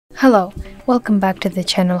Hello, welcome back to the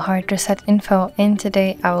channel HardReset.Info, and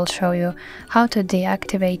today I will show you how to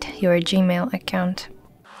deactivate your Gmail account.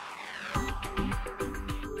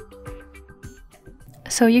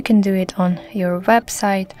 So you can do it on your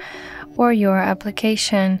website or your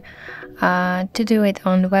application. To do it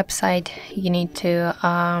on the website, you need to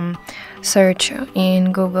search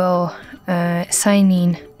in Google sign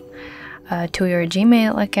in to your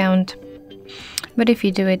Gmail account. But if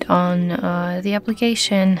you do it on the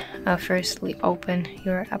application, firstly open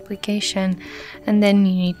your application, and then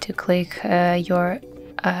you need to click your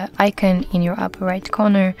icon in your upper right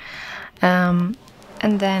corner, and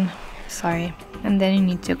then you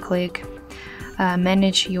need to click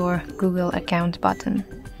manage your Google account button.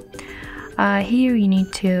 Here you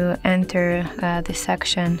need to enter the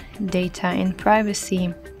section data and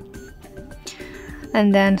privacy,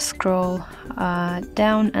 and then scroll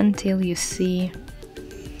down until you see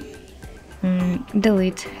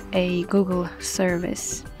delete a Google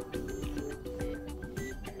service.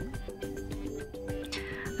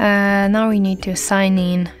 Now we need to sign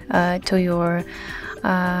in to your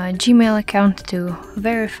Gmail account to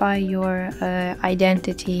verify your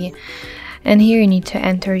identity, and here you need to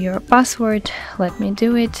enter your password. Let me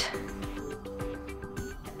do it.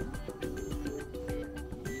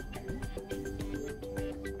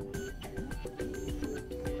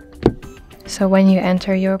 So when you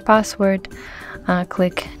enter your password,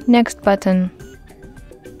 click next button,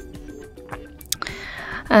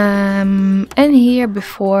 and here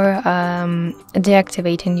before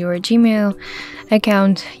deactivating your Gmail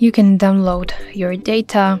account, you can download your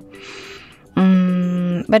data,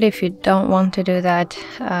 but if you don't want to do that,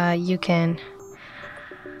 you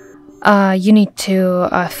need to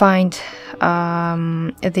find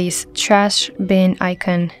this trash bin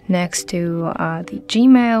icon next to the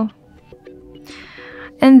Gmail.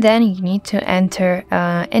 And then you need to enter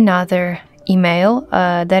another email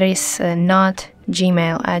that is not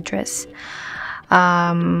Gmail address.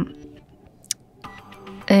 And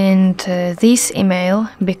this email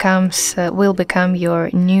will become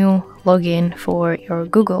your new login for your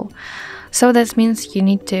Google. So that means you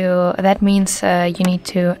need to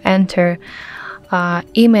enter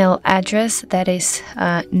email address that is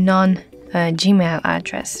non-Gmail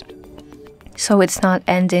address. So it's not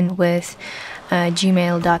ending with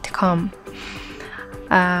gmail.com.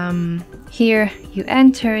 Here you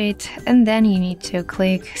enter it, and then you need to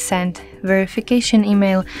click send verification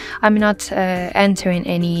email. I'm not entering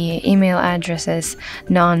any email addresses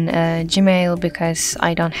non-Gmail because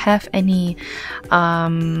I don't have any,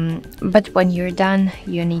 but when you're done,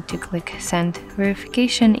 you need to click send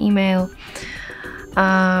verification email,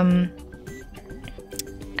 and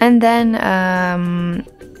then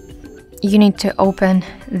you need to open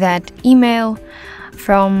that email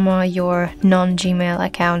from your non-Gmail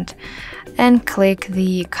account and click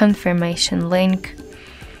the confirmation link,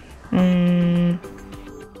 and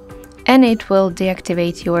it will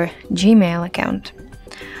deactivate your Gmail account.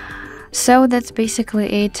 So that's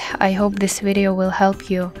basically it. I hope this video will help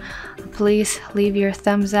you. Please leave your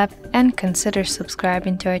thumbs up and consider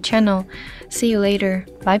subscribing to our channel. See you later.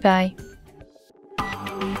 Bye bye.